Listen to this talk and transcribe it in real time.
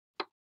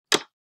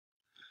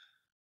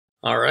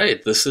All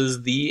right, this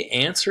is the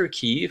answer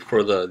key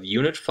for the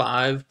Unit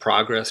 5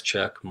 Progress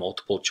Check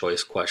multiple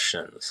choice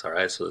questions. All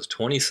right, so there's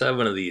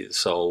 27 of these,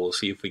 so we'll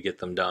see if we get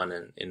them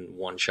done in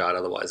one shot,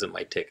 otherwise it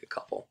might take a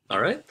couple.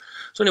 All right,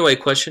 so anyway,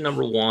 question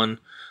number 1.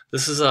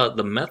 This is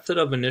the method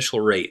of initial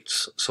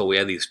rates. So we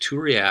have these two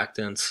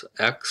reactants,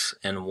 X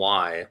and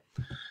Y,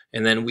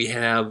 and then we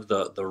have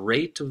the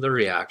rate of the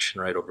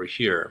reaction right over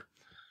here.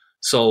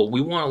 So we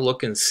want to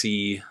look and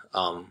see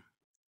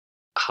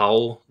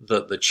how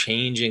the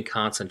change in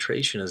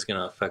concentration is going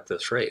to affect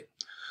this rate.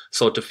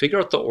 So to figure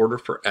out the order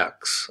for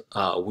X,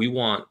 we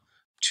want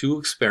two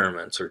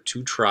experiments or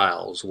two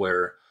trials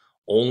where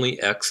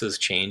only X is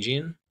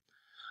changing.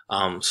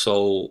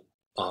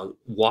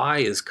 Y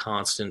is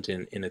constant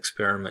in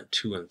experiment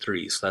 2 and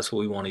 3, so that's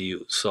what we want to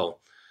use. So,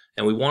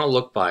 and we want to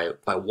look by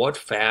what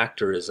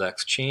factor is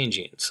X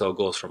changing. So it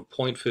goes from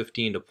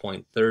 0.15 to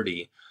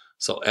 0.30,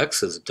 so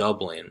X is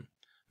doubling.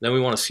 Then we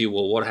want to see,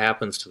 well, what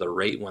happens to the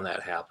rate when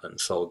that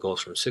happens? So it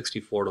goes from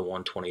 64 to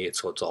 128,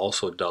 so it's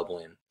also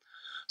doubling.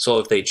 So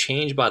if they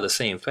change by the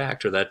same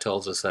factor, that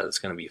tells us that it's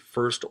going to be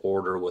first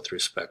order with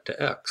respect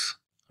to X.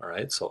 All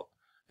right, so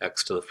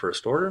X to the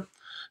first order.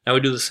 Now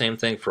we do the same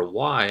thing for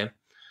Y,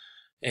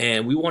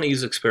 and we want to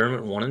use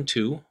experiment 1 and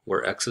 2,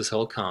 where X is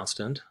held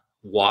constant.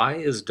 Y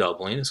is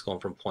doubling, it's going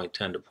from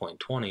 0.10 to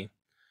 0.20,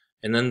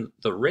 and then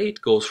the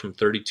rate goes from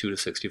 32 to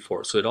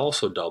 64, so it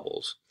also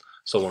doubles.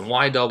 So when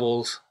Y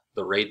doubles,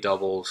 the rate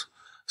doubles,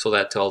 so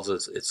that tells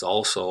us it's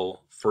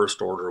also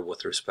first order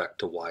with respect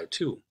to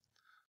Y2.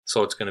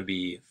 So it's going to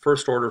be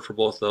first order for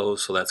both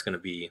those, so that's going to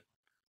be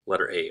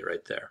letter A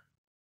right there.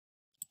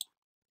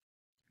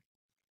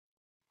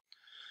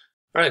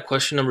 All right,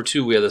 question number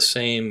 2, we have the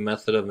same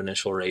method of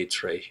initial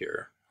rates right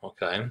here.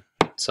 Okay,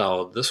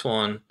 so this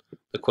one,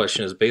 the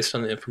question is, based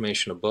on the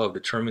information above,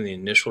 determine the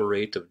initial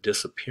rate of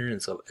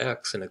disappearance of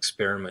X in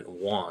experiment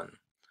 1.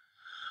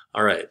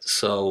 All right,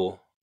 so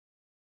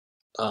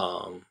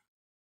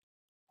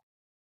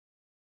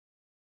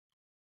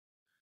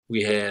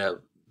we have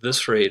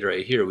this rate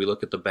right here. We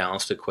look at the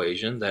balanced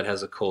equation that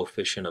has a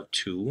coefficient of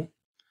 2.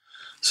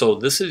 So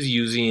this is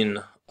using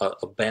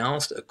a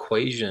balanced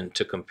equation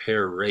to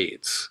compare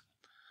rates.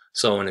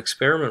 So in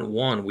experiment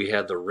 1, we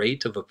had the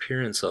rate of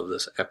appearance of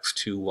this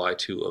X2,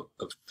 Y2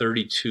 of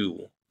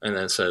 32, and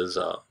then it says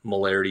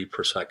molarity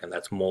per second.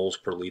 That's moles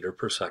per liter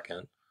per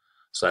second.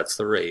 So that's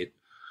the rate.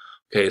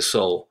 Okay,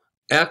 so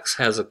X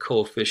has a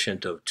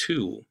coefficient of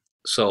 2.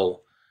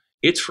 So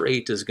its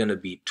rate is going to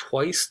be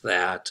twice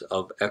that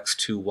of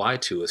X2,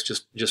 Y2.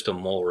 It's just a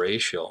mole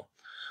ratio.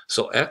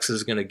 So X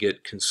is going to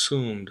get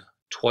consumed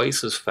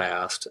twice as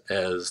fast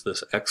as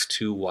this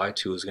X2,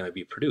 Y2 is going to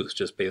be produced,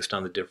 just based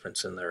on the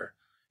difference in their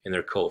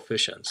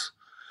coefficients.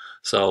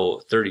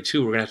 So 32,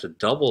 we're going to have to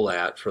double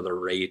that for the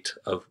rate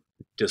of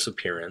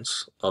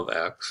disappearance of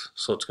X.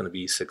 So it's going to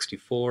be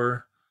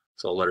 64.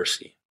 So letter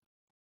C.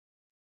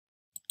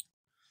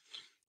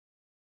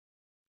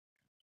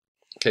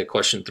 Okay,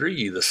 question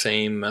 3, the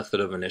same method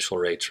of initial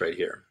rates right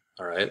here.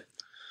 All right.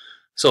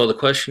 So the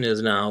question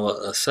is now,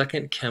 a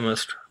second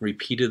chemist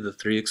repeated the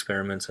 3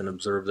 experiments and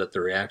observed that the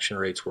reaction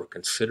rates were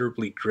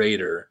considerably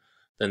greater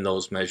than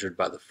those measured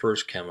by the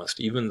first chemist,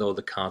 even though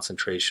the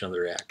concentration of the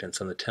reactants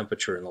and the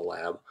temperature in the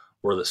lab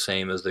were the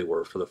same as they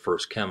were for the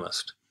first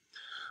chemist.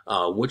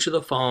 Which of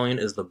the following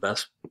is the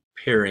best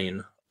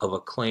pairing of a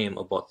claim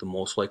about the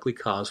most likely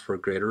cause for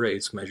greater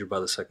rates measured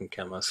by the second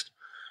chemist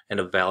and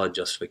a valid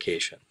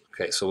justification?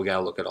 Okay, so we got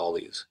to look at all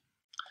these.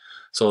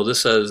 So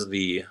this says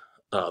the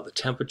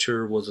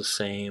temperature was the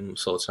same,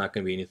 so it's not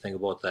going to be anything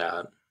about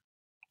that.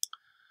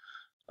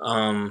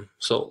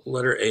 So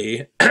letter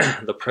A,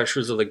 the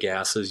pressures of the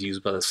gases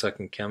used by the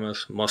second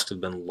chemist must have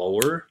been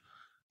lower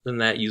than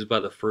that used by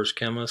the first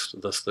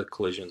chemist, thus the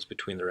collisions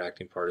between the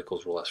reacting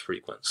particles were less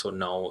frequent. So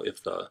no,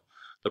 if the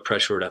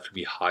pressure would have to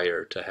be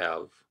higher to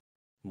have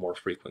more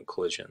frequent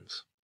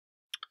collisions.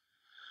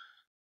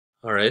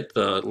 All right,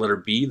 the letter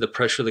B, the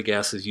pressure of the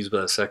gases used by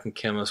the second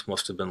chemist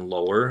must have been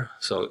lower.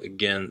 So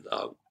again,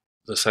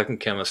 the second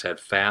chemist had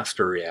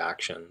faster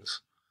reactions,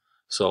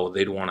 so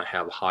they'd want to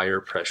have higher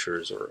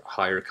pressures or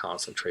higher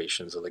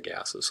concentrations of the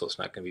gases, so it's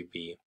not going to be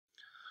B.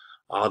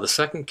 The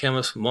second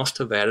chemist must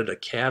have added a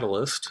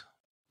catalyst,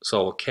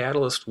 so a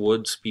catalyst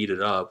would speed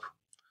it up,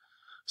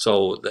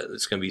 so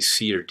it's going to be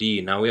C or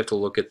D. Now we have to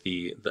look at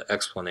the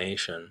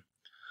explanation.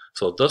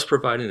 So thus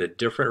providing a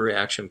different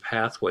reaction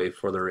pathway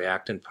for the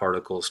reactant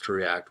particles to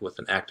react with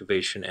an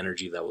activation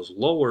energy that was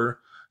lower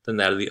than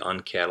that of the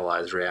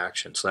uncatalyzed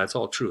reaction. So that's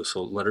all true.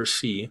 So letter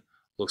C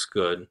looks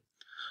good.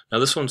 Now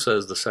this one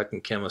says the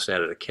second chemist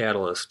added a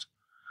catalyst,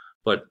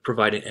 but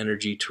providing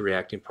energy to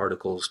reacting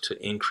particles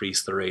to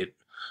increase the rate.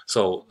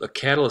 So a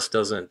catalyst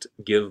doesn't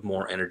give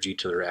more energy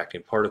to the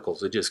reacting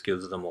particles, it just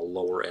gives them a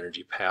lower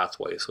energy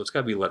pathway. So it's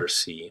got to be letter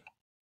C.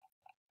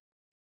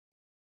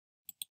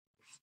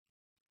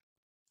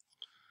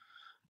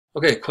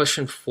 Okay,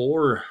 question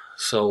 4.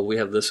 So we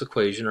have this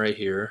equation right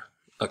here.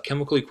 A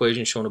chemical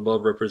equation shown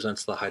above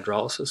represents the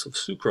hydrolysis of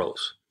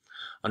sucrose.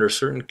 Under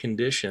certain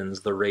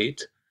conditions, the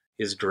rate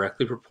is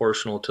directly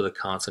proportional to the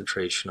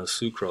concentration of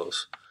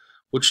sucrose.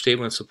 Which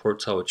statement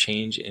supports how a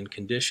change in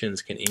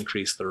conditions can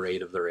increase the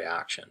rate of the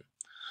reaction?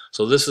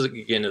 So this is,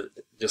 again,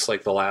 just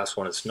like the last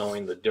one, it's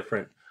knowing the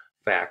different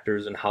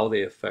factors and how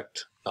they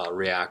affect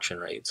reaction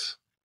rates.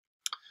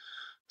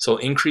 So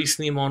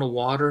increasing the amount of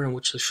water in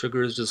which the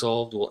sugar is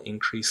dissolved will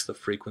increase the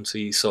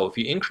frequency. So if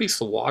you increase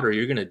the water,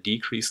 you're going to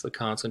decrease the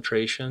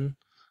concentration.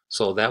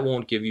 So that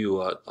won't give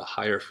you a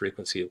higher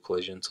frequency of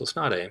collision. So it's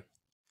not A.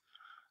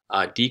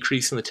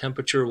 Decreasing the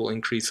temperature will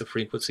increase the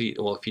frequency.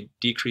 Well, if you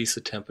decrease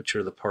the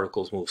temperature, the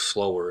particles move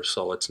slower,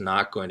 so it's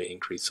not going to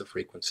increase the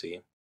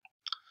frequency.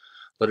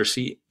 Letter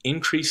C,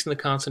 increasing the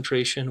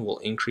concentration will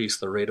increase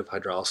the rate of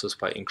hydrolysis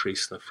by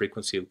increasing the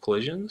frequency of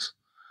collisions.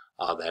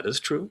 That is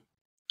true.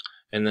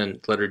 And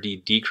then letter D,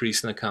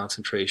 decreasing the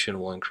concentration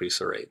will increase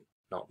the rate.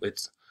 No,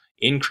 it's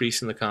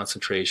increasing the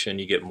concentration,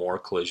 you get more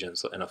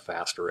collisions in a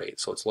faster rate.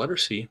 So it's letter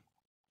C.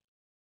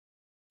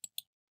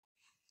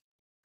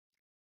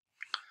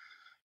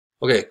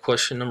 Okay,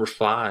 question number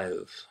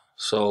 5.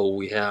 So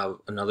we have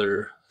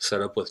another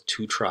setup with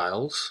 2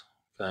 trials.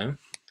 Okay,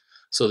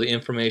 so the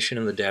information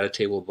in the data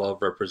table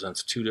above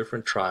represents 2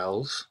 different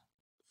trials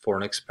for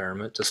an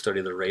experiment to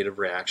study the rate of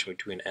reaction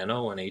between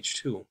NO and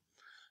H2,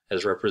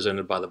 as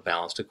represented by the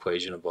balanced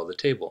equation above the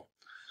table.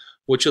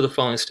 Which of the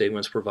following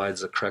statements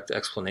provides the correct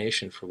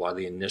explanation for why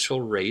the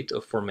initial rate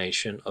of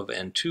formation of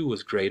N2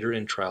 was greater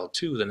in trial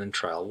 2 than in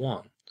trial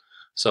 1?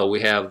 So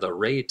we have the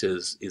rate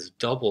is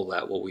double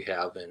that what we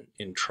have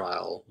in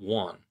trial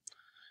 1.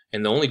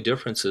 And the only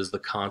difference is the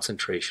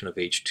concentration of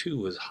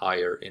H2 is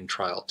higher in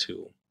trial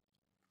 2.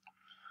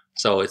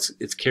 So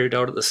it's carried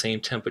out at the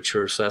same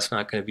temperature, so that's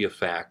not going to be a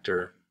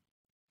factor.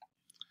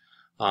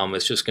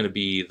 It's just going to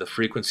be the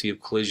frequency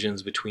of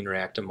collisions between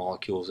reactant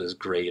molecules is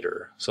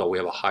greater. So we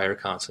have a higher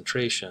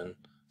concentration,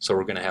 so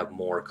we're going to have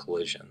more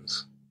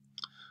collisions.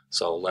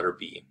 So letter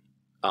B.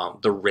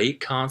 The rate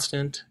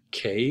constant,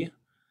 K,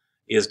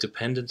 is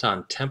dependent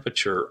on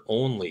temperature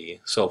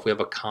only. So if we have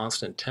a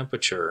constant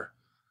temperature,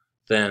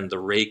 then the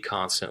rate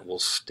constant will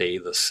stay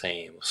the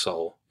same.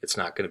 So it's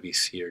not going to be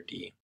C or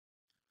D.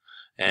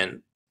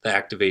 And the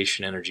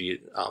activation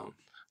energy,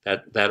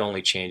 that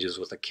only changes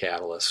with a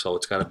catalyst. So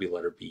it's got to be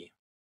letter B.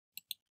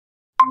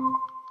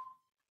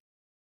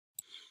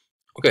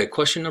 Okay,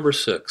 question number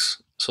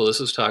 6. So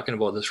this is talking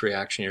about this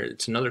reaction here.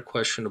 It's another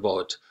question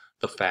about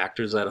the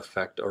factors that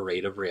affect a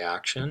rate of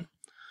reaction.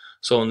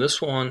 So in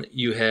this one,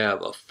 you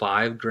have a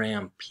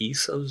 5-gram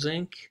piece of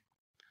zinc,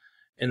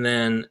 and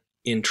then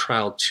in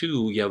trial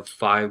 2, you have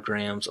 5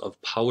 grams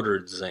of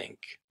powdered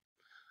zinc.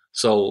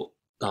 So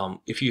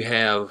if you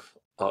have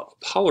a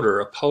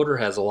powder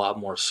has a lot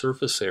more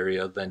surface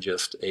area than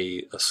just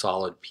a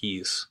solid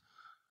piece.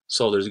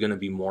 So there's going to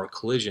be more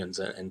collisions,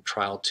 and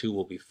trial 2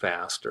 will be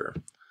faster.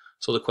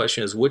 So the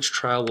question is, which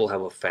trial will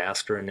have a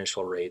faster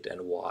initial rate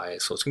and why?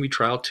 So it's going to be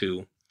trial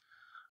 2.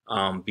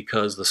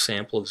 Because the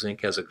sample of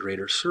zinc has a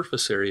greater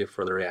surface area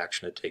for the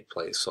reaction to take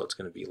place. So it's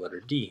going to be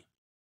letter D.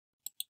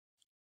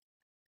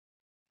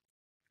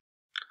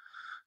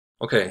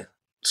 Okay,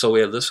 so we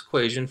have this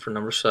equation for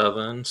number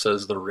 7. It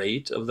says the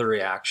rate of the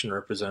reaction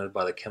represented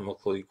by the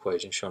chemical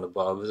equation shown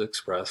above is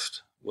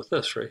expressed with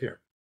this right here.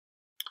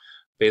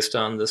 Based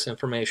on this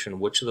information,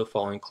 which of the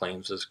following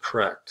claims is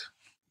correct?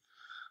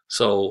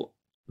 So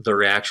the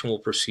reaction will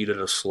proceed at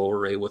a slower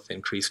rate with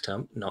increased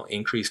temp. No,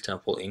 increased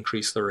temp will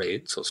increase the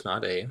rate, so it's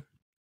not A.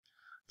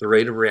 The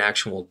rate of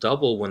reaction will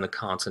double when the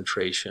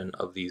concentration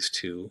of these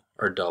two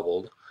are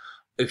doubled.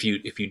 If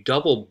you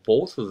double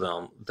both of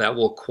them, that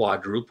will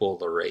quadruple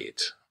the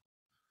rate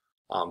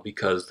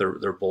because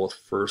they're both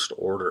first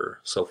order.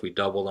 So if we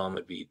double them,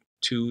 it'd be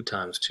 2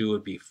 times 2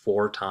 would be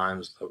 4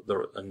 times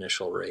the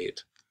initial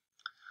rate.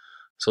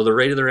 So the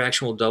rate of the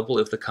reaction will double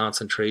if the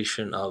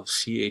concentration of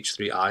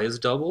CH3I is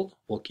doubled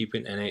while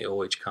keeping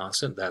NaOH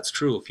constant. That's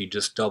true. If you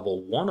just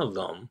double one of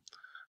them,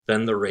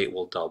 then the rate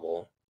will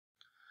double.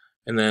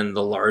 And then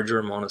the larger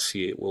amount of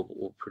C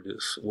will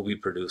be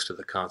produced if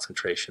the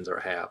concentrations are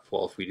half.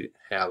 Well, if we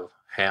have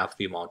half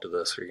the amount of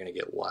this, you're going to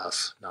get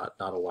less, not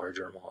a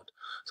larger amount.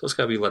 So it's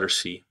got to be letter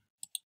C.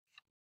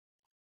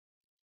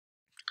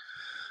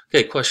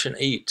 Okay, question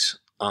 8.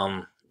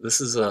 This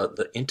is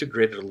the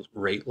integrated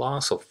rate law,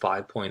 so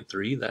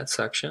 5.3, that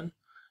section.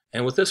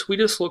 And with this, we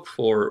just look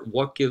for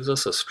what gives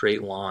us a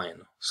straight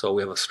line. So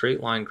we have a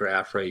straight line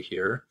graph right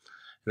here,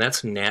 and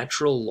that's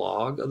natural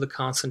log of the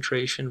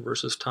concentration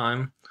versus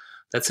time.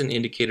 That's an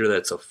indicator that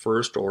it's a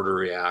first order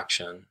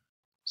reaction.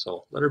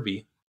 So letter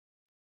B.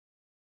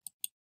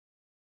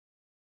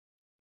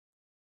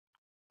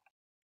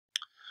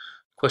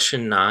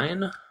 Question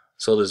 9.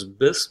 So this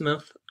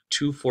bismuth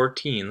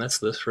 214, that's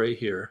this right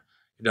here.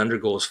 It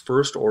undergoes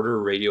first order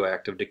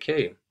radioactive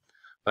decay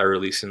by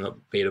releasing the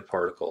beta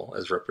particle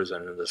as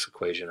represented in this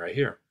equation right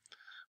here.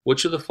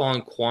 Which of the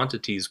following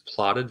quantities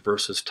plotted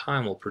versus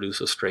time will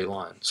produce a straight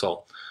line?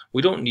 So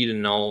we don't need to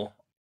know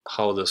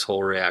how this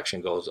whole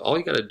reaction goes. All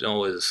you got to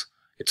know is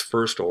it's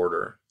first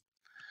order.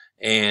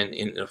 And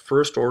in a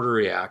first order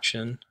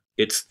reaction,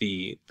 it's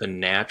the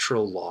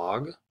natural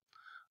log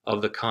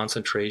of the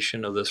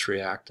concentration of this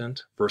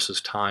reactant versus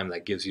time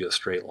that gives you a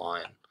straight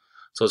line.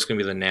 So it's going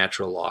to be the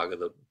natural log of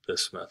the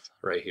bismuth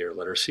right here,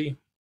 letter C.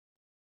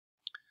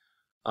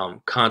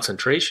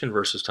 Concentration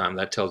versus time,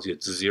 that tells you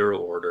it's 0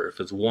 order. If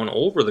it's 1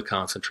 over the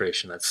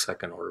concentration, that's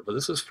second order. But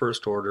this is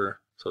first order,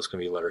 so it's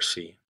going to be letter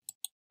C.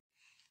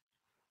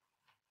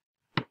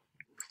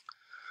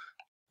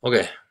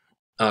 Okay,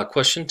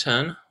 question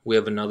 10, we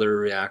have another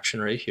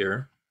reaction right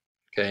here.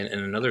 Okay,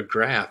 and another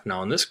graph.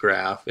 Now in this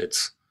graph,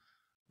 it's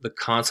the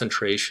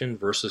concentration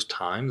versus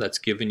time that's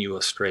giving you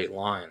a straight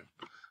line.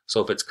 So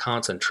if it's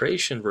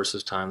concentration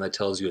versus time, that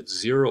tells you it's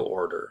 0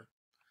 order.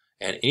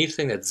 And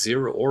anything that's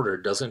 0 order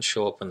doesn't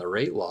show up in the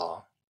rate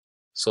law.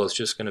 So it's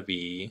just going to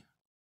be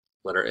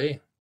letter A.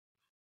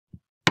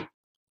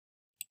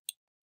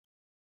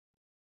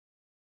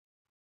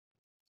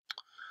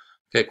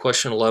 Okay,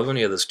 question 11,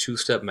 you have this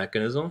two-step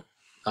mechanism.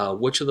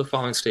 Which of the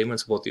following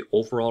statements about the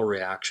overall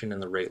reaction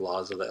and the rate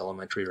laws of the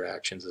elementary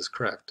reactions is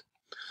correct?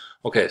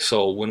 Okay,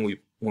 so when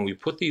we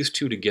put these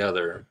two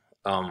together,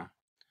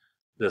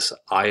 this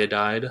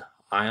iodide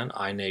ion,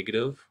 I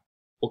negative,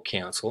 will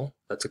cancel.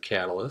 That's a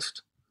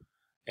catalyst.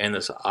 And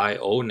this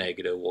IO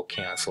negative will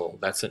cancel.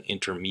 That's an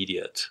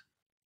intermediate.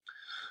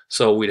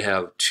 So we'd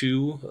have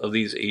 2 of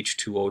these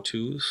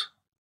H2O2s,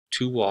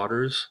 2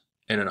 waters,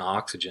 and an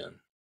oxygen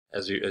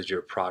as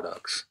your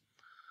products.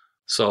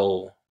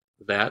 So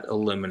that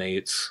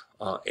eliminates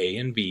A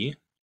and B.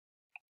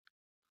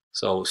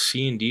 So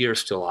C and D are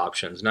still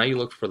options. Now you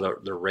look for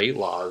the rate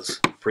laws.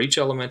 For each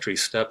elementary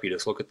step, you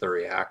just look at the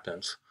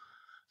reactants.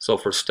 So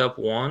for step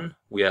 1,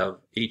 we have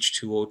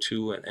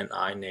H2O2 and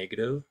I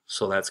negative.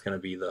 So that's going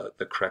to be the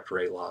correct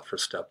rate law for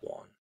step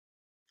 1.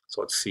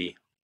 So it's C.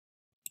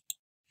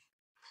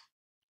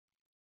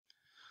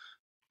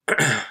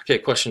 Okay,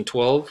 question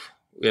 12.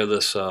 We have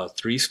this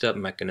 3-step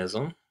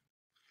mechanism.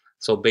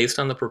 So based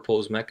on the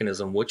proposed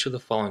mechanism, which of the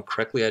following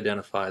correctly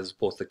identifies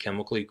both the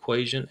chemical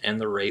equation and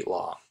the rate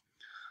law?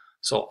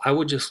 So I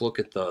would just look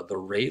at the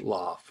rate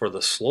law. For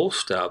the slow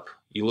step,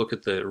 you look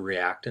at the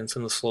reactants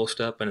in the slow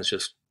step, and it's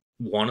just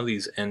one of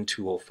these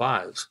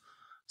N2O5s.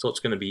 So it's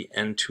going to be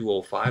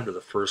N2O5 to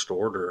the first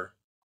order.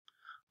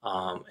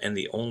 And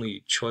the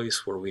only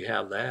choice where we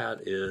have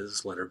that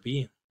is letter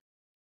B.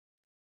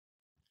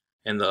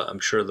 And I'm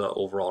sure the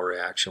overall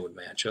reaction would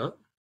match up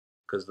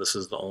because this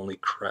is the only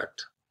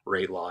correct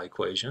rate law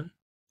equation.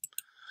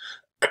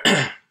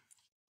 Okay,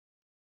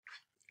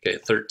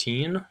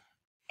 13.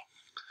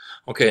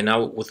 Okay,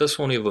 now with this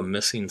one we have a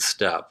missing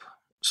step.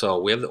 So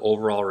we have the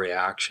overall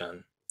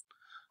reaction.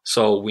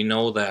 So we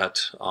know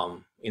that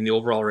in the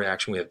overall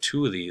reaction we have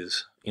 2 of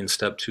these. In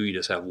step 2 you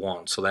just have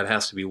 1. So that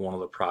has to be one of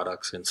the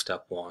products in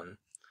step 1.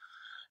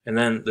 And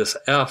then this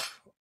F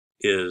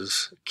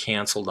is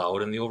canceled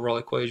out in the overall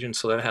equation,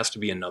 so that has to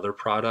be another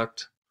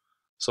product.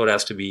 So it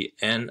has to be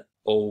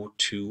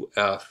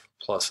NO2F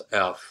plus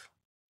F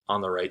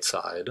on the right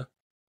side.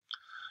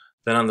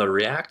 Then on the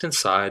reactant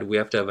side, we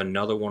have to have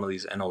another one of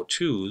these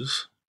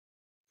NO2s,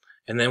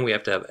 and then we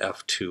have to have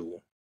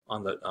F2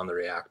 on the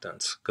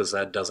reactants, because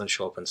that doesn't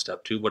show up in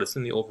step 2, but it's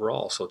in the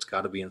overall, so it's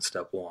got to be in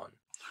step 1.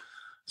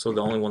 So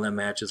the only one that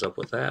matches up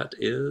with that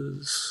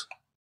is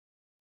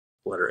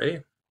letter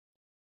A.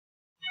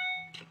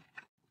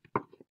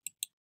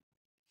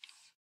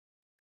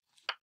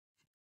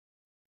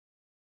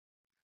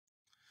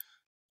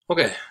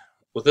 Okay,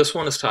 well, this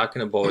one is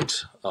talking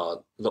about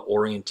the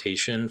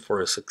orientation for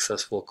a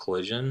successful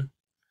collision.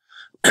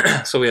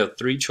 So we have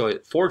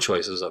 4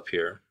 choices up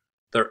here.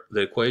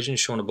 The equations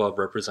shown above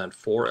represent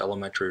 4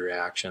 elementary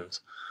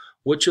reactions.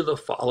 Which of the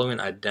following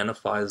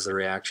identifies the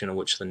reaction in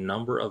which the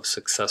number of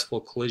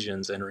successful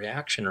collisions and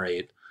reaction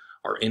rate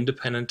are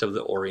independent of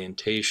the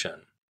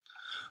orientation?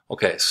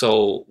 Okay,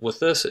 so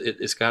with this,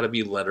 it's got to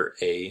be letter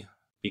A,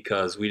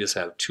 because we just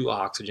have 2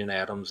 oxygen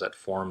atoms that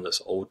form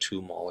this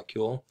O2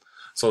 molecule.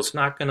 So it's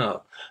not going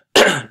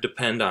to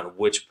depend on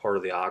which part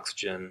of the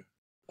oxygen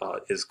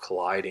is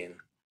colliding.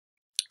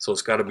 So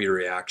it's got to be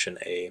reaction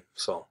A.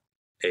 So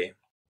A.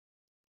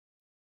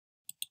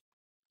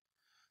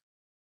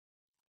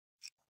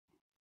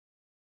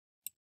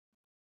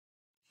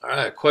 All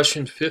right,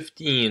 question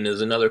 15 is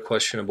another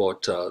question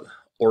about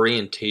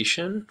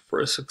orientation for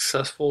a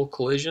successful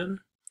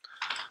collision.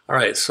 All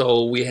right,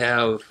 so we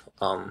have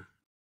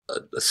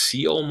a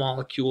CO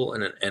molecule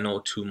and an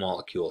NO2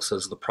 molecule. It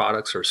says the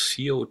products are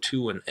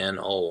CO2 and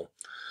NO.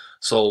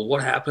 So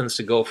what happens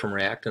to go from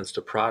reactants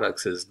to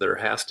products is there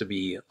has to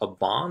be a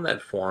bond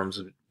that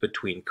forms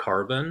between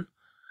carbon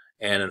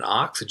and an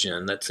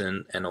oxygen that's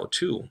in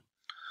NO2.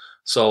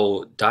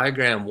 So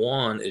diagram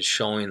 1 is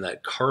showing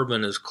that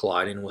carbon is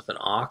colliding with an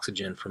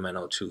oxygen from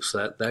NO2.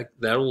 So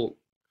that will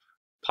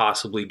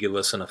possibly give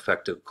us an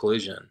effective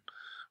collision.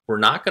 We're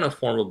not going to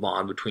form a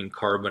bond between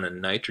carbon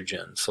and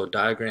nitrogen. So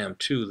diagram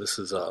 2, this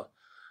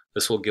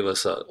will give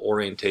us an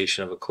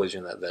orientation of a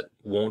collision that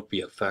won't be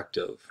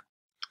effective.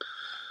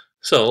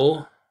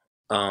 So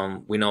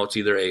we know it's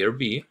either A or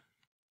B.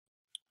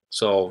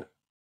 So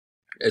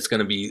it's going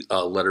to be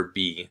letter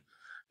B,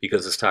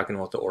 because it's talking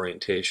about the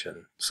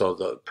orientation. So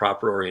the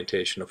proper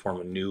orientation to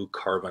form a new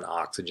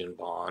carbon-oxygen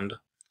bond,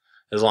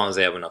 as long as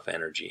they have enough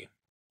energy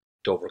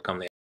to overcome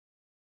the